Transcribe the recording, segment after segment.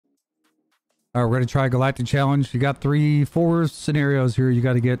All right, we're going to try Galactic Challenge. You got 4 scenarios here. You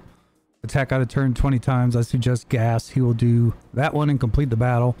got to get attack out of turn 20 times. I suggest Gas. He will do that one and complete the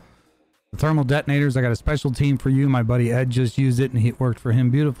battle. The thermal detonators, I got a special team for you. My buddy Ed just used it and it worked for him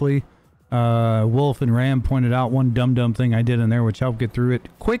beautifully. Wolf and Ram pointed out one dumb thing I did in there which helped get through it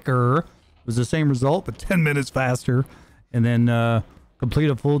quicker. It was the same result, but 10 minutes faster. And then complete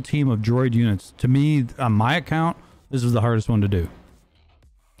a full team of droid units. To me, on my account, this was the hardest one to do.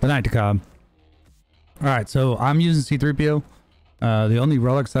 Good night, Takab. All right, so I'm using C-3PO. The only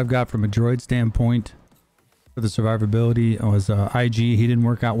relics I've got from a droid standpoint for the survivability was IG. He didn't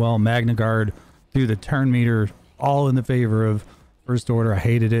work out well. Magna Guard through the turn meter, all in the favor of First Order. I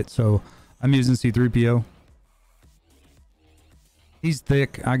hated it, so I'm using C-3PO. He's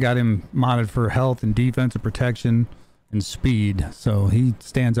thick. I got him modded for health and defense and protection and speed, so he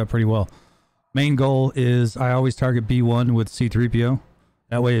stands up pretty well. Main goal is I always target B1 with C-3PO.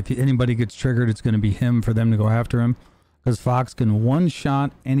 That way, if anybody gets triggered, it's going to be him for them to go after him. Because Fox can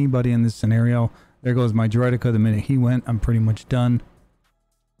one-shot anybody in this scenario. There goes my droidica. The minute he went, I'm pretty much done.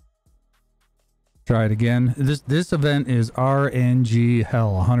 Try it again. This event is RNG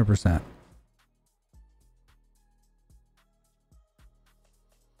hell, 100%.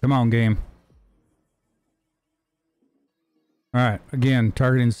 Come on, game. All right, again,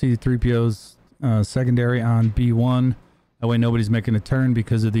 targeting C-3PO's secondary on B1. That way nobody's making a turn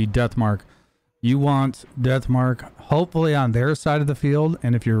because of the death mark. You want death mark hopefully on their side of the field,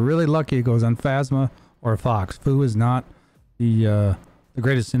 and if you're really lucky, it goes on Phasma or Fox. Fu is not the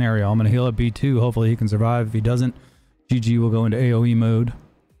greatest scenario. I'm going to heal at B2. Hopefully he can survive. If he doesn't, GG will go into AoE mode.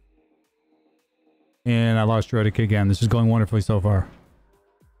 And I lost Droidic again. This is going wonderfully so far.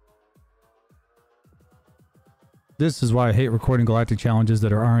 This is why I hate recording Galactic challenges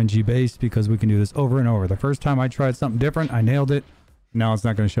that are RNG based, because we can do this over and over. The first time I tried something different, I nailed it. Now it's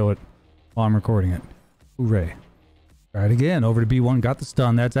not going to show it while I'm recording it. Hooray. Try it again. Over to B1. Got the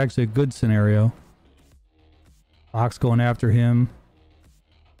stun. That's actually a good scenario. Fox going after him.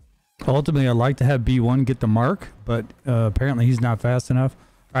 Ultimately, I'd like to have B1 get the mark, but apparently he's not fast enough.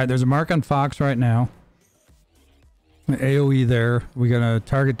 All right, there's a mark on Fox right now. An AoE there. We're going to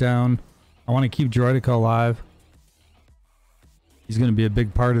target down. I want to keep Droidica alive. He's going to be a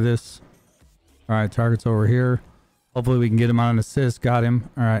big part of this. All right, target's over here. Hopefully we can get him on an assist. Got him.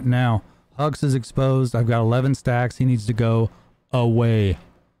 All right, now Hux is exposed. I've got 11 stacks. He needs to go away.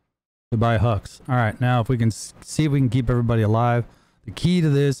 Goodbye, Hux. All right, now if we can see if we can keep everybody alive. The key to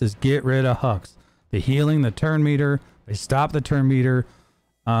this is get rid of Hux. The healing, the turn meter. They stop the turn meter.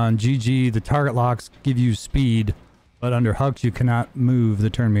 On GG, the target locks give you speed, but under Hux, you cannot move the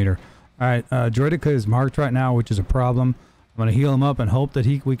turn meter. All right, Droidica is marked right now, which is a problem. I'm going to heal him up and hope that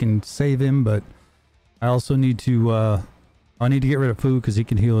we can save him, but I also need to I need to get rid of Fu because he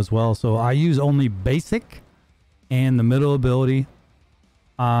can heal as well. So I use only basic and the middle ability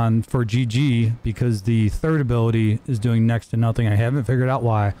for GG because the third ability is doing next to nothing. I haven't figured out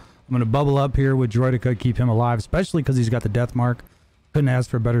why. I'm going to bubble up here with Droidica, keep him alive, especially because he's got the death mark. Couldn't ask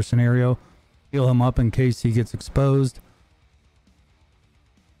for a better scenario. Heal him up in case he gets exposed.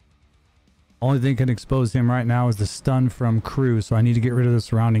 Only thing can expose him right now is the stun from crew, so I need to get rid of the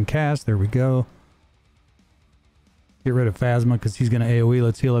surrounding cast. There we go. Get rid of Phasma because he's going to AoE.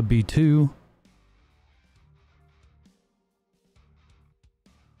 Let's heal up B2.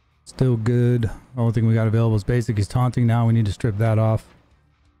 Still good. Only thing we got available is basic. He's taunting now. We need to strip that off.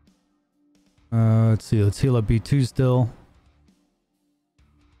 Let's see. Let's heal up B2 still.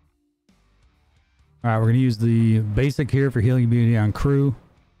 All right, we're going to use the basic here for healing immunity on crew.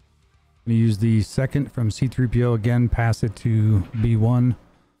 I'm going to use the second from C-3PO again, pass it to B1.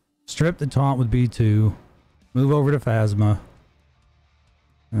 Strip the taunt with B2. Move over to Phasma.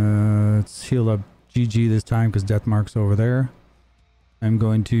 Let's heal up GG this time because death mark's over there. I'm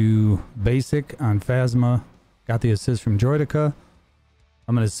going to basic on Phasma. Got the assist from Droidica.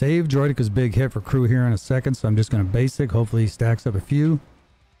 I'm going to save Droidica's big hit for crew here in a second, so I'm just going to basic. Hopefully he stacks up a few.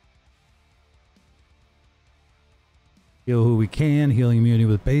 Heal who we can. Healing immunity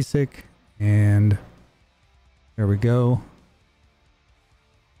with basic. And there we go.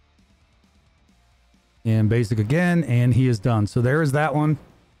 And basic again, and he is done. So there is that one.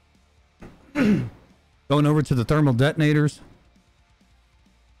 Going over to the thermal detonators.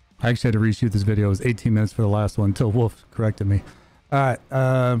 I actually had to reshoot this video. It was 18 minutes for the last one until Wolf corrected me. All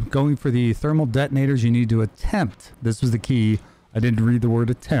right, going for the thermal detonators, you need to attempt. This was the key. I didn't read the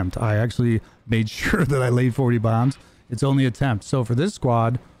word attempt. I actually made sure that I laid 40 bombs. It's only attempt. So for this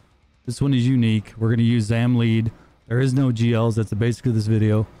squad, this one is unique. We're going to use Zam lead. There is no GLs. That's the basic of this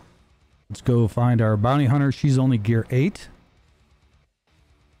video. Let's go find our bounty hunter. She's only gear 8.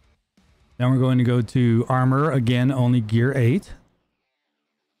 Then we're going to go to armor. Again, only gear 8.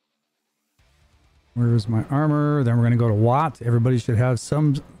 Where's my armor? Then we're going to go to watt. Everybody should have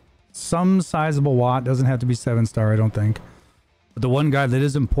some sizable watt. Doesn't have to be 7-star, I don't think. But the one guy that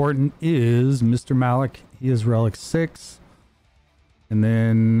is important is Mr. Malik. He is relic 6. And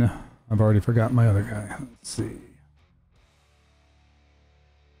then I've already forgotten my other guy. Let's see.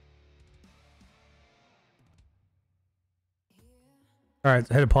 All right,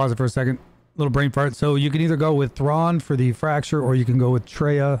 I had to pause it for a second. Little brain fart. So you can either go with Thrawn for the fracture, or you can go with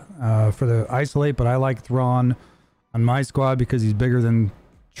Treya for the isolate. But I like Thrawn on my squad because he's bigger than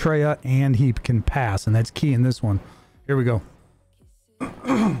Treya and he can pass, and that's key in this one. Here we go.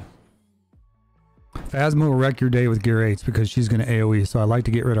 Phasma will wreck your day with gear 8s because she's going to AoE, so I like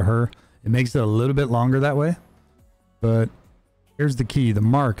to get rid of her. It makes it a little bit longer that way. But here's the key. The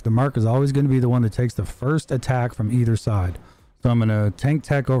mark. The mark is always going to be the one that takes the first attack from either side. So I'm going to tank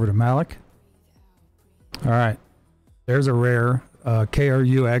tech over to Malik. All right. There's a rare.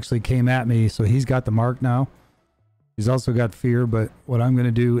 KRU actually came at me, so he's got the mark now. He's also got fear, but what I'm going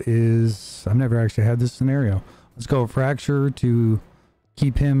to do is... I've never actually had this scenario. Let's go fracture to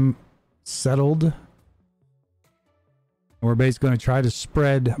keep him settled. We're basically going to try to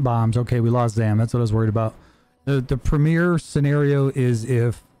spread bombs. Okay, we lost Zam. That's what I was worried about. The premier scenario is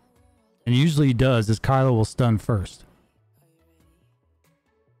if, and usually he does, is Kylo will stun first.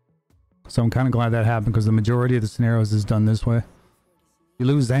 So I'm kind of glad that happened because the majority of the scenarios is done this way. If you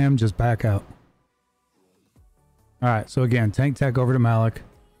lose Zam, just back out. All right, so again, tank tech over to Malik.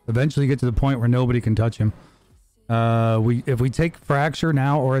 Eventually get to the point where nobody can touch him. If we take fracture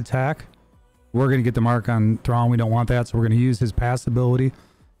now or attack, we're going to get the mark on Thrawn. We don't want that, so we're going to use his pass ability.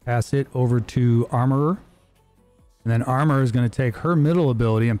 Pass it over to Armorer. And then Armorer is going to take her middle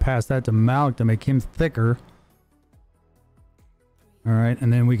ability and pass that to Malik to make him thicker. All right,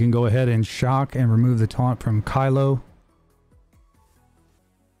 and then we can go ahead and shock and remove the taunt from Kylo.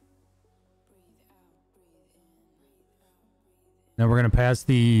 Then we're going to pass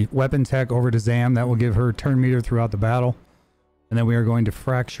the weapon tech over to Zam. That will give her turn meter throughout the battle. And then we are going to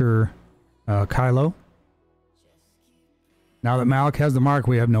fracture Kylo. Now that Malik has the mark,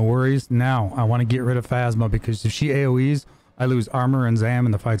 we have no worries. Now I want to get rid of Phasma because if she AoEs, I lose armor and Zam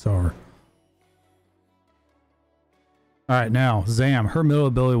and the fight's over. All right, now Zam, her middle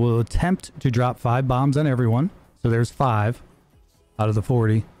ability will attempt to drop 5 bombs on everyone. So there's 5 out of the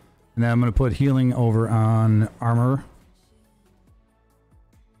 40. And then I'm going to put healing over on armor.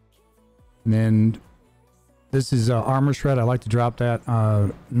 And then this is armor shred. I like to drop that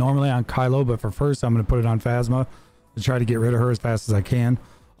normally on Kylo, but for first I'm going to put it on Phasma to try to get rid of her as fast as I can.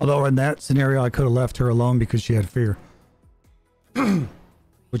 Although in that scenario I could have left her alone because she had fear.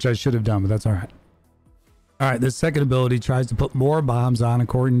 Which I should have done, but that's all right. All right, this second ability tries to put more bombs on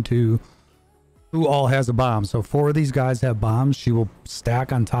according to who all has a bomb. So 4 of these guys have bombs. She will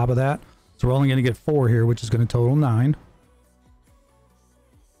stack on top of that. So we're only going to get 4 here, which is going to total 9.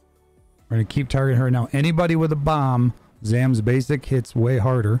 We're going to keep targeting her. Now, anybody with a bomb, Zam's basic hits way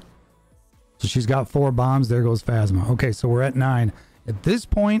harder. So she's got 4 bombs. There goes Phasma. Okay, so we're at 9. At this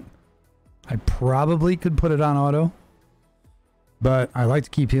point, I probably could put it on auto. But I like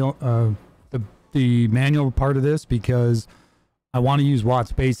to keep the manual part of this because I want to use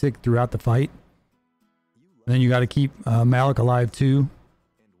Watt's basic throughout the fight. And then you got to keep Malik alive too.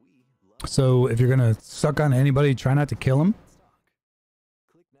 So if you're going to suck on anybody, try not to kill him.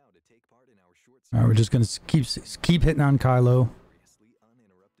 All right, we're just going to keep hitting on Kylo.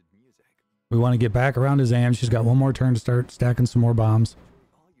 We want to get back around to Zam. She's got one more turn to start stacking some more bombs.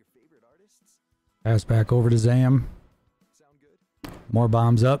 Pass back over to Zam. More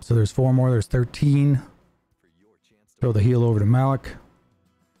bombs up, so there's 4 more. There's 13. Throw the heal over to Malik.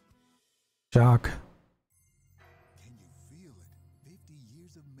 Shock.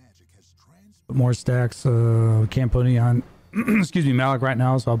 Put more stacks. We can't put any on excuse me, Malik right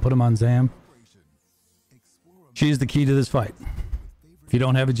now, so I'll put him on Zam. She is the key to this fight. If you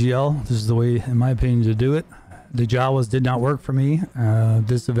don't have a GL, this is the way, in my opinion, to do it. The Jawas did not work for me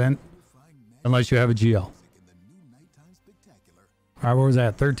this event unless you have a GL. All right, where was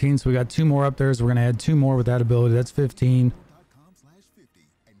that? 13. So we got 2 more up there. So we're going to add 2 more with that ability. That's 15.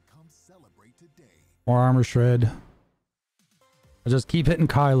 More armor shred. I'll just keep hitting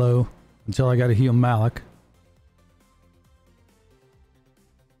Kylo until I got to heal Malik.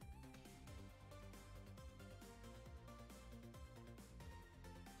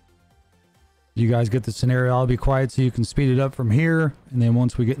 You guys get the scenario. I'll be quiet so you can speed it up from here. And then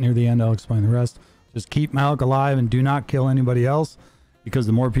once we get near the end, I'll explain the rest. Just keep Malik alive and do not kill anybody else, because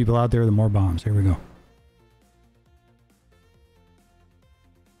the more people out there, the more bombs. Here we go.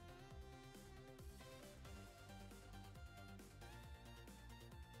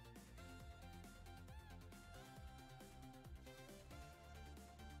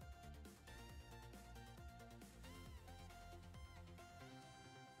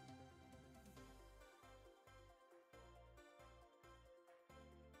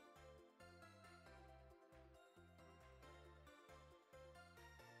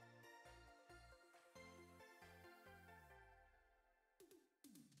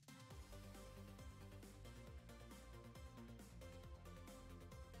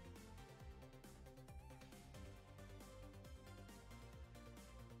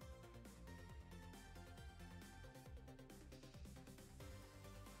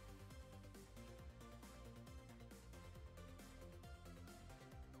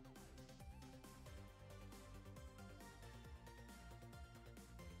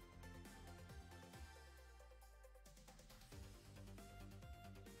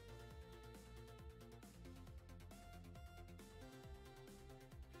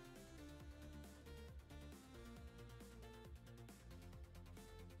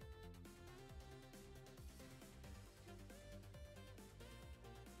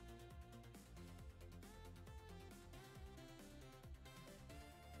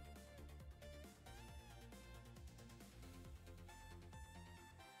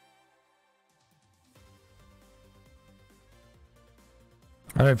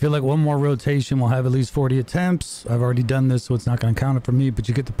 All right, I feel like one more rotation will have at least 40 attempts. I've already done this, so it's not going to count it for me, but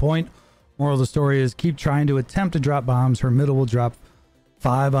you get the point. Moral of the story is keep trying to attempt to drop bombs. Her middle will drop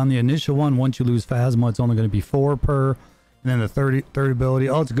 5 on the initial one. Once you lose Phasma, it's only going to be 4 per. And then the third ability.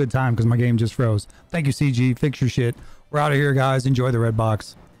 Oh, it's a good time because my game just froze. Thank you, CG. Fix your shit. We're out of here, guys. Enjoy the red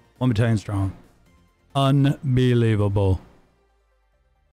box. 1 battalion strong. Unbelievable.